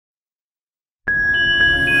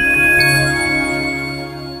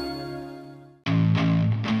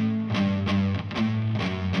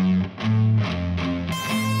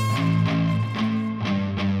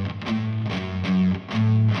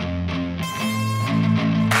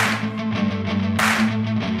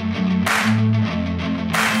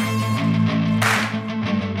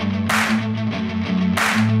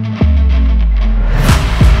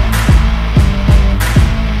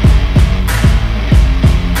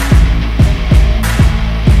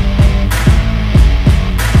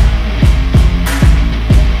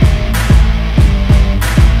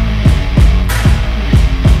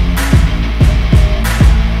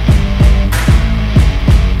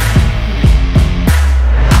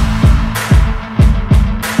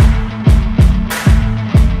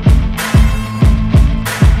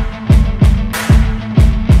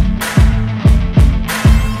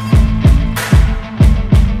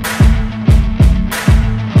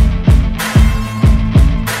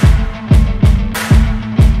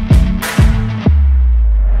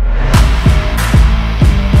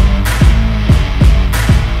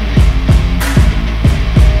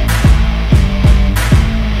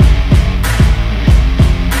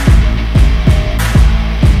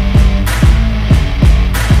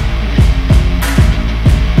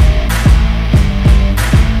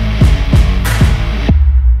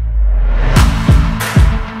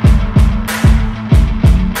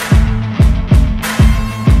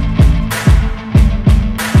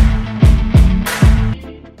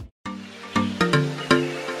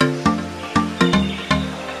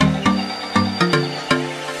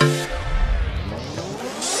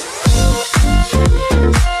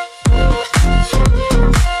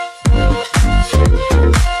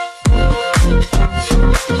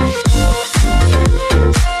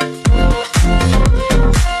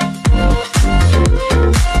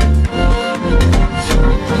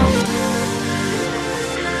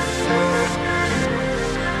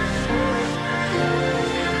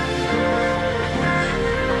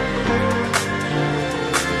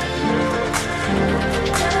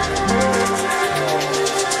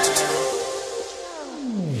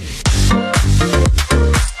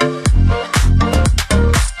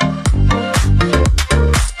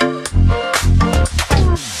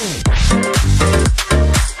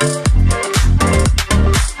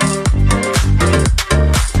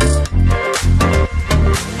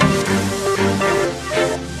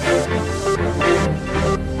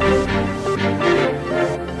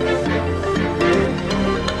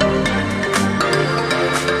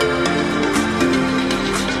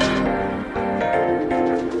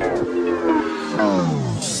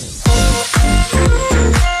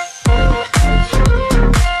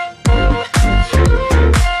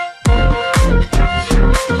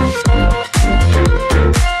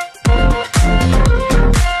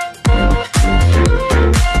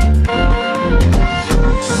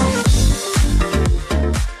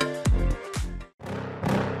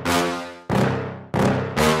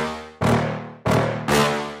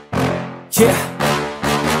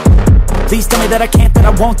Please tell me that I can't, that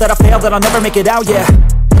I won't, that I fail, that I'll never make it out, yeah.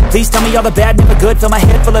 Please tell me all the bad, never good. Fill my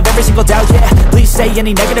head full of every single doubt, yeah. Please say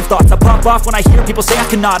any negative thoughts. I pop off when I hear people say I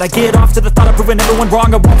cannot. I get off to the thought of proving everyone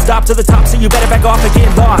wrong. I won't stop to the top, so you better back off and get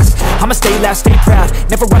lost. I'ma stay loud, stay proud,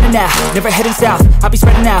 never running out, never heading south. I'll be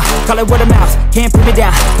spreading out, call it word of mouth. Can't put me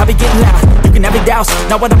down, I'll be getting loud. You can have your doubts,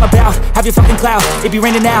 not what I'm about. Have your fucking clout, it be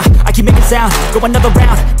raining now. I keep making sound, go another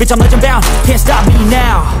round. Bitch, I'm legend bound, can't stop me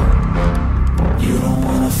now. You don't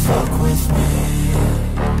wanna fuck with me.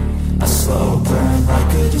 A slow burn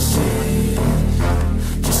like a disease.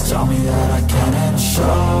 Just tell me that I can and I'll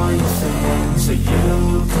show you things that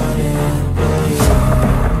you couldn't believe.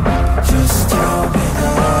 Just tell me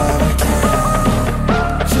that I can.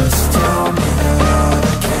 Just tell me that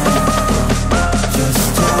I can.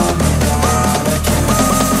 Just tell me that I can.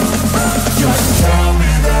 Just tell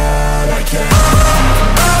me that I can.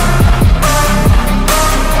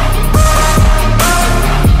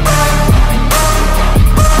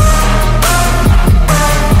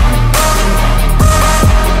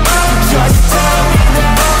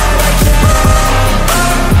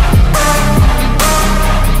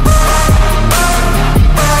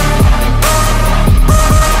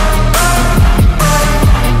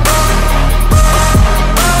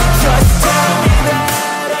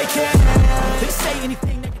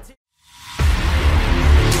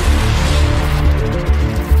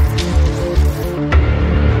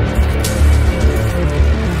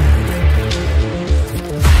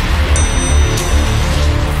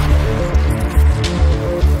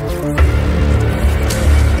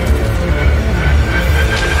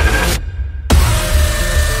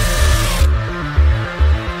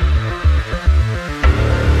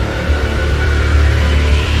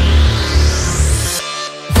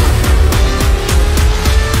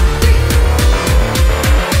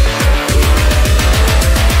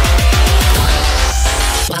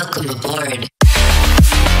 Welcome aboard.